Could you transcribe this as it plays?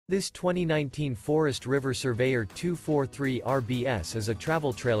This 2019 Forest River Surveyor 243 RBS is a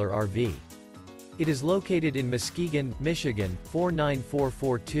travel trailer RV. It is located in Muskegon, Michigan,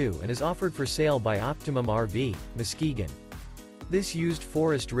 49442 and is offered for sale by Optimum RV, Muskegon. This used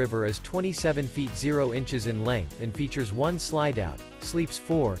Forest River is 27 feet 0 inches in length and features 1 slide-out, sleeps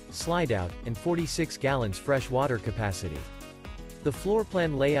 4, slide-out, and 46 gallons fresh water capacity. The floor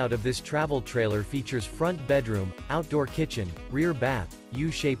plan layout of this travel trailer features front bedroom, outdoor kitchen, rear bath,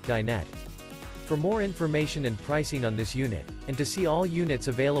 U-shaped dinette. For more information and pricing on this unit, and to see all units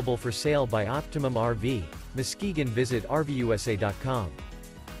available for sale by Optimum RV, Muskegon, visit RVUSA.com.